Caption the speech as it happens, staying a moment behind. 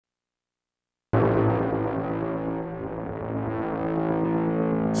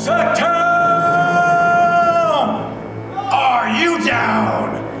Sit down! Are you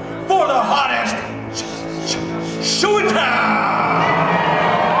down for the hottest show in town?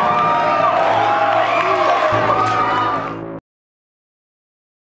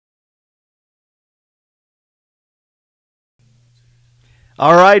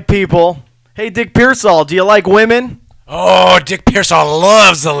 All right, people. Hey, Dick Pearsall, do you like women? Oh, Dick Pearsall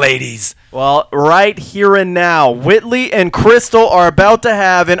loves the ladies. Well, right here and now, Whitley and Crystal are about to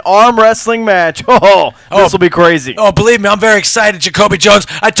have an arm wrestling match. Oh, this will be crazy. Oh, believe me, I'm very excited, Jacoby Jones.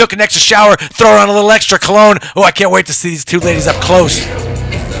 I took an extra shower, throw on a little extra cologne. Oh, I can't wait to see these two ladies up close.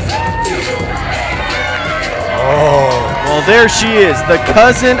 Oh. Well, there she is, the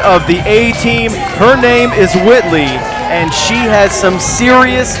cousin of the A-Team. Her name is Whitley, and she has some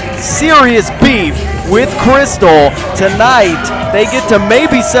serious beef with Crystal. Tonight, they get to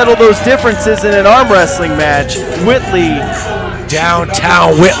maybe settle those differences in an arm wrestling match. Whitley.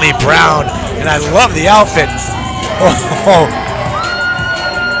 Downtown Whitley Brown, and I love the outfit. Oh,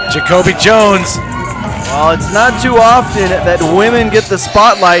 Jacoby Jones. Well, it's not too often that women get the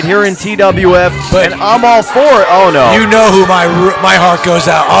spotlight here in TWF, and I'm all for it. Oh, no. You know who my heart goes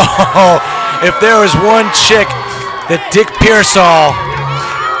out. Oh, if there was one chick that Dick Pearsall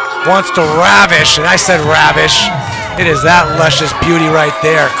wants to ravish, and I said ravish, it is that luscious beauty right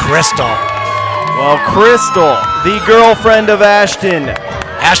there, Crystal. Well, Crystal, the girlfriend of Ashton.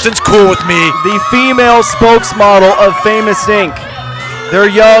 Ashton's cool with me. The female spokesmodel of Famous Inc. They're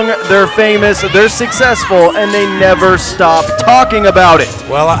young, they're famous, they're successful, and they never stop talking about it.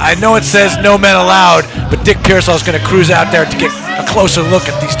 Well, I know it says no men allowed, but Dick Pearsall's going to cruise out there to get a closer look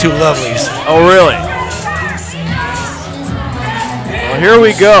at these two lovelies. Oh, really? Well, here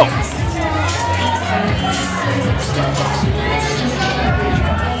we go.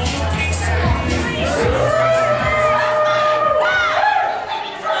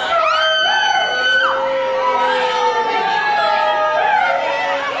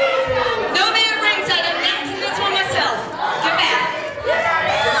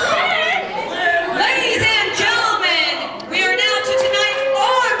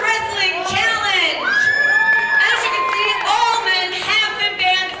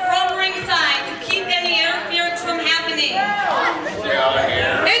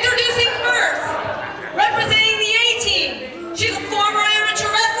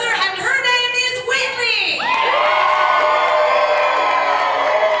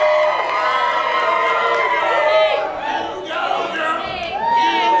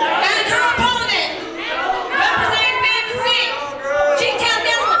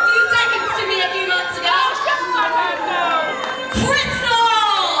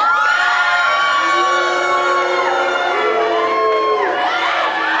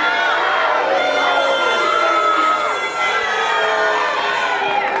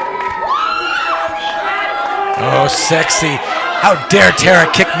 Oh, sexy. How dare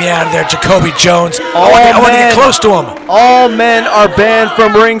Tara kick me out of there, Jacoby Jones. I want to get close to him. All men are banned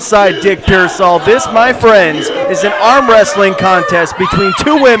from ringside, Dick Pearsall. This, my friends, is an arm wrestling contest between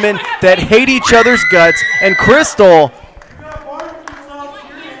two women that hate each other's guts, and Crystal.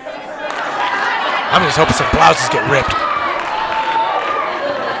 I'm just hoping some blouses get ripped.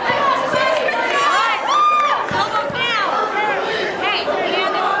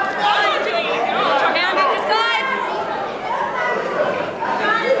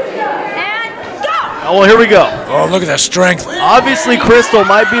 Oh, well, here we go. Oh, look at that strength. Obviously, Crystal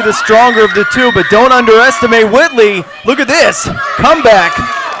might be the stronger of the two, but don't underestimate Whitley. Look at this. Comeback.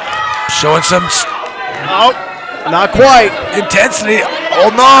 Showing some... Oh, not quite. Intensity.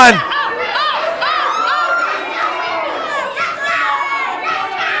 Holding on.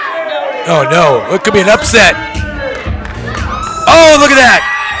 Oh, no. It could be an upset. Oh, look at that.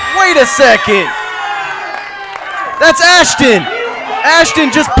 Wait a second. That's Ashton.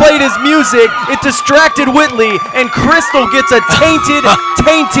 Ashton just played his music, it distracted Whitley, and Crystal gets a tainted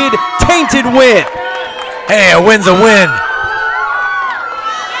win. Hey, a win's a win.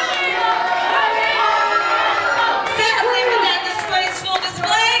 Sadly, with that disgraceful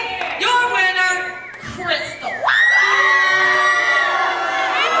display, your winner, Crystal.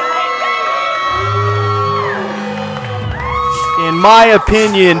 In my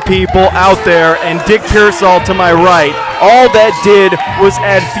opinion, people out there, and Dick Pearsall to my right, all that did was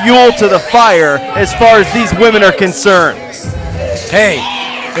add fuel to the fire as far as these women are concerned. Hey,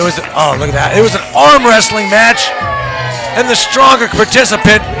 it was, oh, look at that. It was an arm wrestling match, and the stronger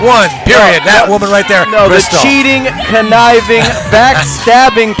participant won, period. That woman right there, No, Crystal. The cheating, conniving,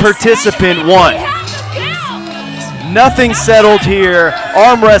 backstabbing participant won. Nothing settled here.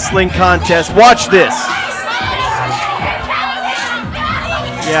 Arm wrestling contest. Watch this.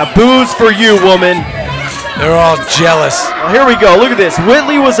 Yeah, booze for you, woman. They're all jealous. Well, here we go. Look at this.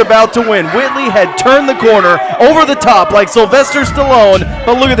 Whitley was about to win. Whitley had turned the corner over the top like Sylvester Stallone.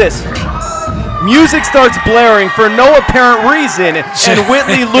 But look at this. Music starts blaring for no apparent reason, and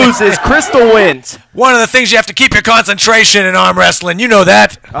Whitley loses. Crystal wins. One of the things you have to keep your concentration in arm wrestling. You know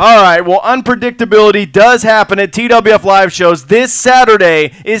that. All right, well, unpredictability does happen at TWF live shows. This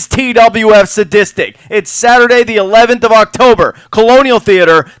Saturday is TWF Sadistic. It's Saturday, the 11th of October. Colonial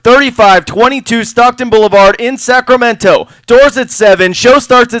Theater, 3522 Stockton Boulevard in Sacramento. Doors at 7. Show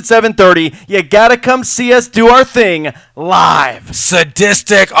starts at 7:30. You got to come see us do our thing live.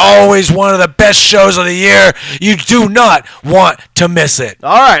 Sadistic, always one of the best shows of the year. You do not want to miss it.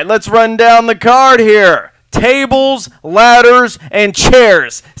 All right, let's run down the card here. Tables, ladders, and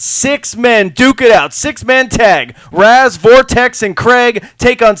chairs. 6 men duke it out. 6-man tag. Raz, Vortex, and Craig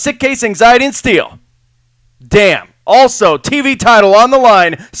take on Sick Case, Anxiety, and Steel. Damn. Also, TV title on the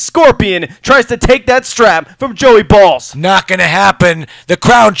line. Scorpion tries to take that strap from Joey Balls. Not gonna happen. The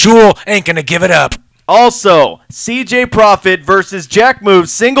crown jewel ain't gonna give it up. Also, CJ Profit versus Jack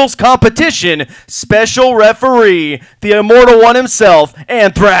Moves singles competition. Special referee, the immortal one himself,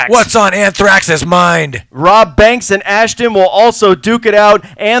 Anthrax. What's on Anthrax's mind? Rob Banks and Ashton will also duke it out.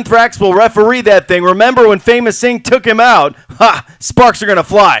 Anthrax will referee that thing. Remember when Famous Inc. took him out? Ha! Sparks are gonna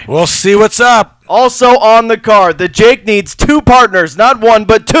fly. We'll see what's up. Also on the card, the Jake needs 2 partners, not 1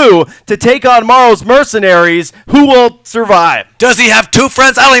 but 2, to take on Morrow's mercenaries. Who will survive? Does he have 2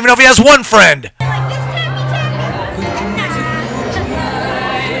 friends? I don't even know if he has 1 friend.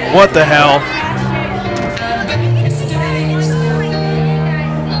 What the hell?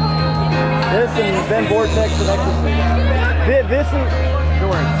 This and Ben Vortex and Ekstacey. This is...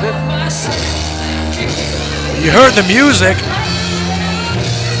 You heard the music.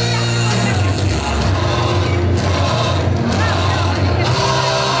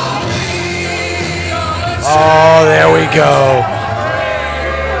 Oh, there we go.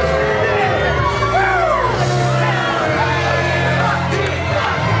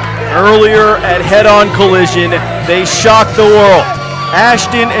 Earlier at Head-On Collision, they shocked the world.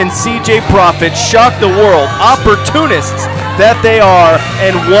 Ashton and CJ Profit shocked the world, opportunists that they are,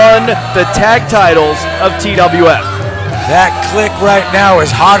 and won the tag titles of TWF. That click right now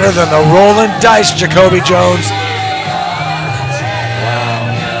is hotter than the rolling dice, Jacoby Jones.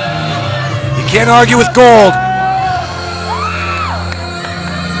 Wow. You can't argue with gold.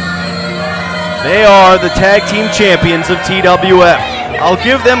 They are the tag team champions of TWF. I'll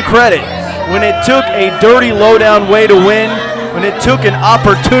give them credit. When it took a dirty, low-down way to win, when it took an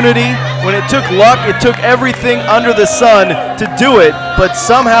opportunity, when it took luck, it took everything under the sun to do it, but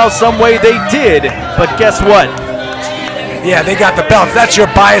somehow, some way they did. But guess what? Yeah, they got the belts. That's your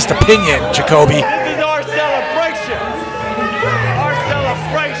biased opinion, Jacoby. This is our celebration. Our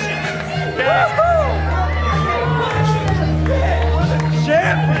celebration.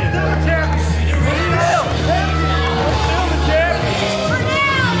 Champion.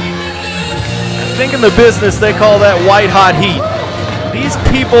 I think in the business they call that white hot heat. These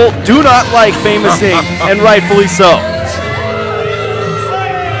people do not like Famous Inc., and rightfully so.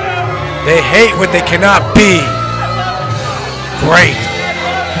 They hate what they cannot be. Great.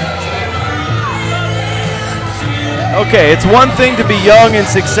 Okay, it's one thing to be young and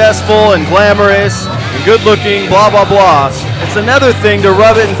successful and glamorous and good looking, blah, blah, blah. It's another thing to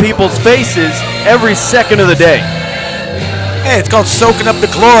rub it in people's faces every second of the day. Hey, it's called soaking up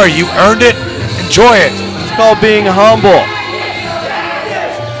the glory. You earned it. Enjoy it. It's called being humble.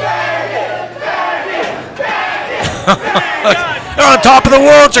 They're on top of the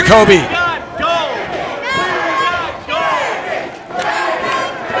world, Jacoby.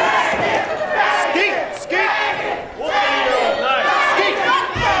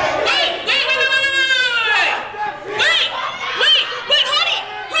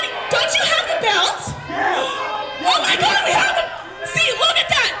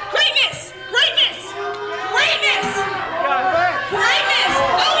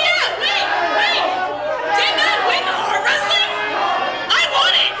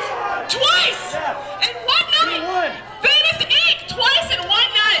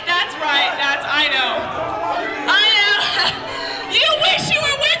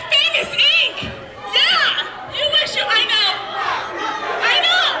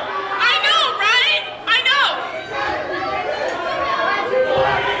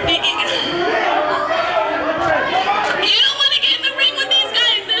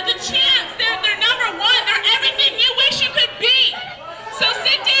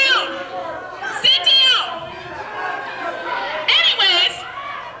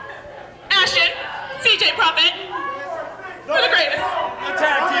 CJ Profit. For the greatest.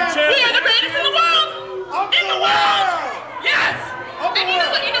 And you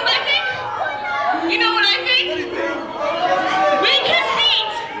know what I think? You know what I think? We can beat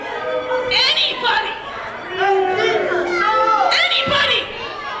anybody. Anybody.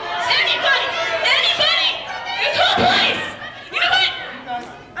 Anybody. Anybody. This whole place. You know what?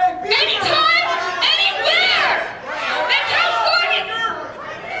 Anytime, anywhere. In California.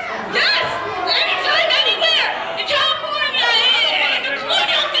 Yes. Anytime, anywhere. In California. In the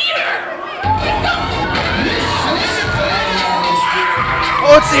Colonial Theater.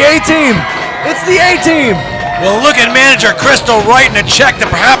 Oh, it's the A-Team. It's the A-Team. Well, look at manager Crystal writing a check that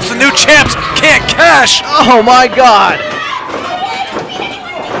perhaps the new champs can't cash. Oh my God.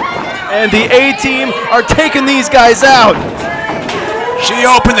 And the A-Team are taking these guys out. She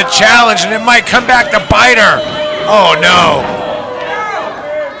opened the challenge and it might come back to bite her. Oh no.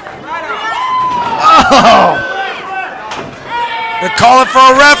 Oh. They're calling for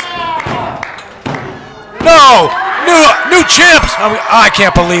a ref. No. New champs. I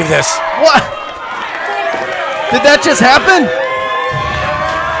can't believe this. What? Did that just happen?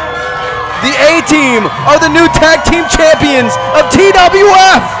 The A-Team are the new tag team champions of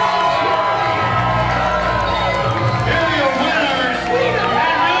TWF.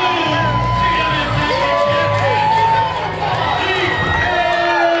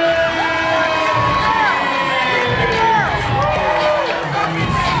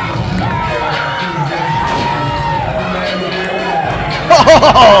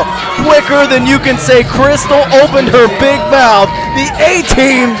 Oh, quicker than you can say Crystal opened her big mouth. The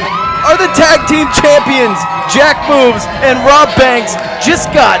A-Team are the tag team champions. Jack Moves and Rob Banks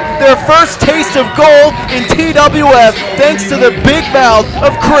just got their first taste of gold in TWF thanks to the big mouth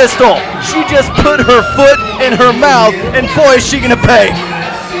of Crystal. She just put her foot in her mouth and boy is she gonna pay.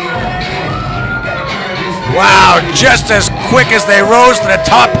 Wow, just as quick as they rose to the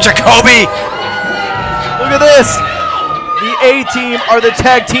top, Jacoby. Look at this. The A-Team are the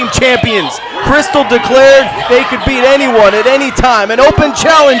tag team champions. Crystal declared they could beat anyone at any time. An open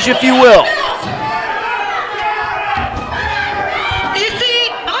challenge, if you will. You see,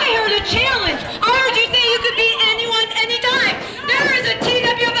 I heard a challenge. I heard you say you could beat anyone, anytime. There is a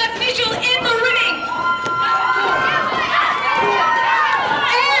TWF official in the ring.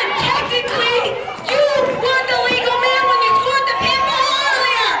 And technically, you were the legal man when you scored the pinball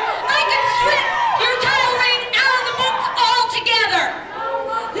earlier. I can strip your title reign out of the books altogether.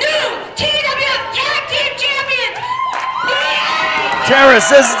 New TWF Tag Team Champion. Tara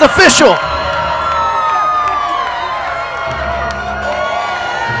says it's official.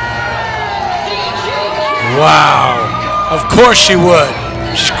 Wow. Of course she would.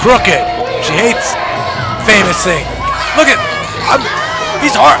 She's crooked. She hates Famous Thing. Look at,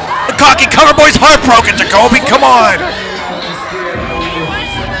 he's the cocky cover boy's heartbroken, Jacoby. Come on.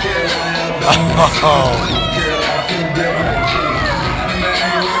 Oh.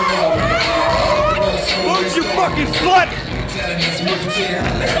 Where's your fucking slut?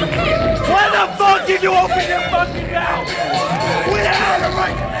 Why the fuck did you open your fucking mouth? Without a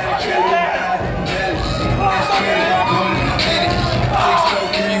right fucking man!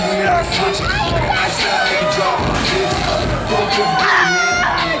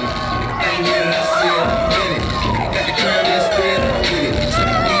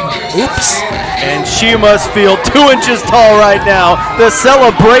 Oops. And she must feel 2 inches tall right now. The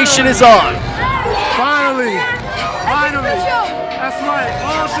celebration is on. Finally! Finally! That's right.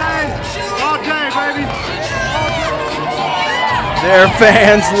 All day, baby. Their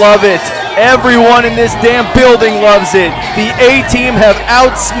fans love it. Everyone in this damn building loves it. The A-Team have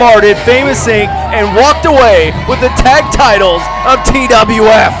outsmarted Famous Inc. and walked away with the tag titles of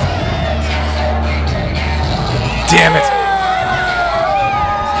TWF. Damn it.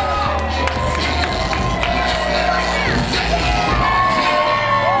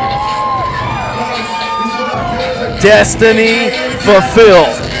 Destiny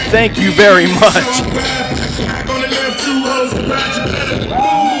fulfilled. Thank you very much.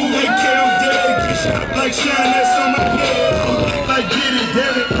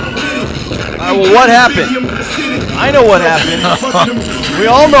 Well, what happened? I know what happened. We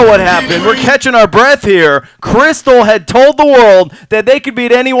all know what happened. We're catching our breath here. Crystal had told the world that they could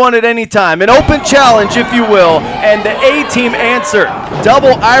beat anyone at any time. An open challenge, if you will, and the A-Team answered.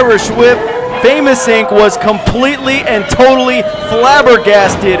 Double Irish whip. Famous Inc. was completely and totally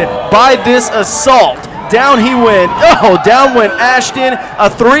flabbergasted by this assault. Down he went. Oh, down went Ashton. A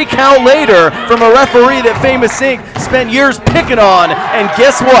 3 count later from a referee that Famous Inc. spent years picking on. And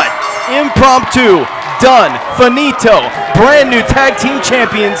guess what? Impromptu. Done. Finito. Brand new tag team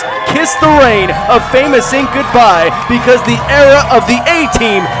champions kiss the reign of Famous Inc. goodbye because the era of the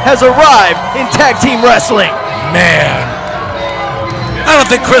A-Team has arrived in tag team wrestling. Man. I don't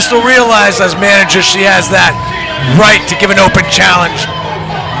think Crystal realized as manager she has that right to give an open challenge.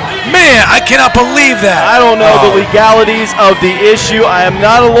 Man, I cannot believe that. I don't know the legalities of the issue. I am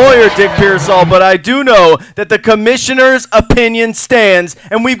not a lawyer, Dick Pearsall, but I do know that the commissioner's opinion stands,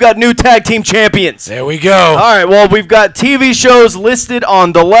 and we've got new tag team champions. There we go. All right, well, we've got TV shows listed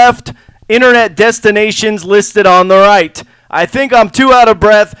on the left, internet destinations listed on the right. I think I'm too out of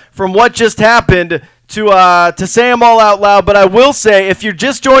breath from what just happened to say them all out loud, but I will say, if you're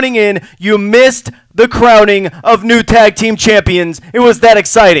just joining in, you missed the crowning of new tag team champions. It was that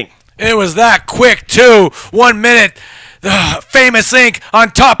exciting. It was that quick, too. 1 minute, Famous Inc.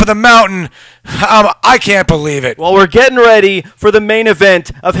 on top of the mountain. I can't believe it. Well, we're getting ready for the main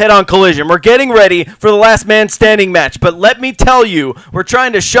event of Head On Collision. We're getting ready for the last man standing match. But let me tell you, we're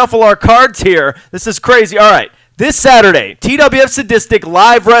trying to shuffle our cards here. This is crazy. All right. This Saturday, TWF Sadistic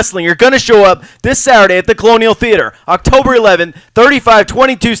Live Wrestling. You're going to show up this Saturday at the Colonial Theater, October 11th,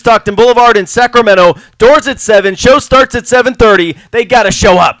 3522 Stockton Boulevard in Sacramento. Doors at 7. Show starts at 7:30. They got to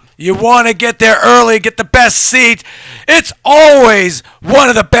show up. You want to get there early, get the best seat. It's always one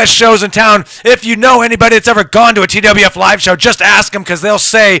of the best shows in town. If you know anybody that's ever gone to a TWF live show, just ask them because they'll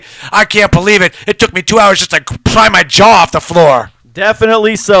say, I can't believe it. It took me 2 hours just to pry my jaw off the floor.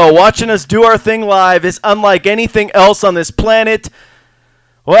 Definitely so. Watching us do our thing live is unlike anything else on this planet.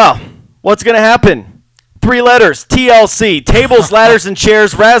 Well, what's going to happen? 3 letters, TLC. Tables, ladders, and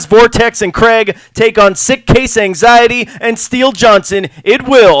chairs. Raz, Vortex, and Craig take on Sick Case Anxiety and Steel Johnson. It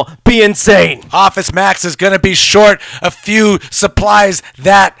will be insane. Office Max is going to be short a few supplies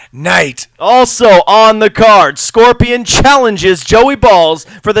that night. Also on the card, Scorpion challenges Joey Balls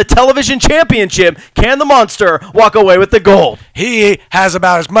for the television championship. Can the monster walk away with the gold? He has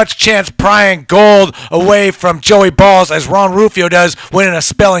about as much chance prying gold away from Joey Balls as Ron Rufio does winning a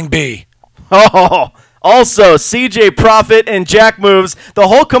spelling bee. Oh, also, CJ Profit and Jack Moves. The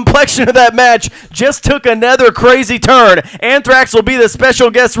whole complexion of that match just took another crazy turn. Anthrax will be the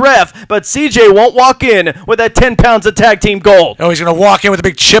special guest ref, but CJ won't walk in with that 10 pounds of tag team gold. Oh, he's going to walk in with a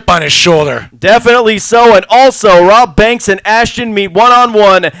big chip on his shoulder. Definitely so, and also Rob Banks and Ashton meet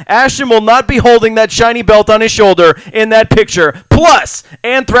one-on-one. Ashton will not be holding that shiny belt on his shoulder in that picture. Plus,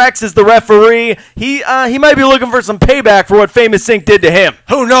 Anthrax is the referee. He might be looking for some payback for what Famous Inc. did to him.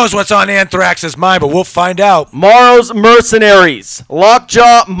 Who knows what's on Anthrax's mind, but we'll find out. Morrow's Mercenaries.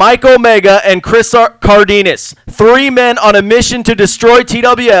 Lockjaw, Mike Omega, and Chris Cardenas. 3 men on a mission to destroy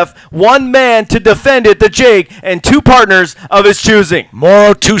TWF. 1 man to defend it, the Jake, and 2 partners of his choosing.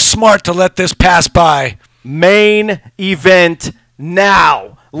 Morrow too smart to let this pass by. Main event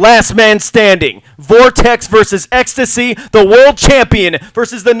now. Last man standing. Vortex versus Ekstacey, the world champion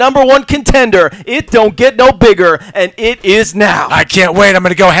versus the #1 contender. It don't get no bigger, and it is now. I can't wait. I'm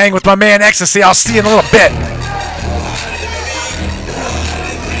going to go hang with my man Ekstacey. I'll see you in a little bit.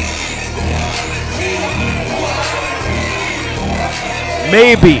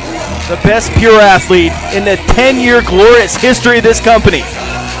 Maybe the best pure athlete in the 10-year glorious history of this company.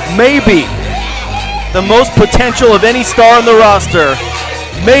 Maybe the most potential of any star on the roster.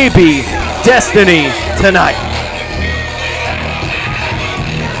 Maybe Destiny tonight.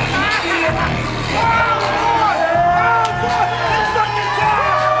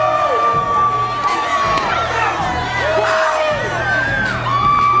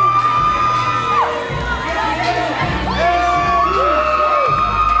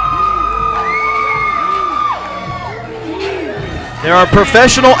 There are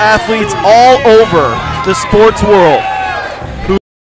professional athletes all over the sports world.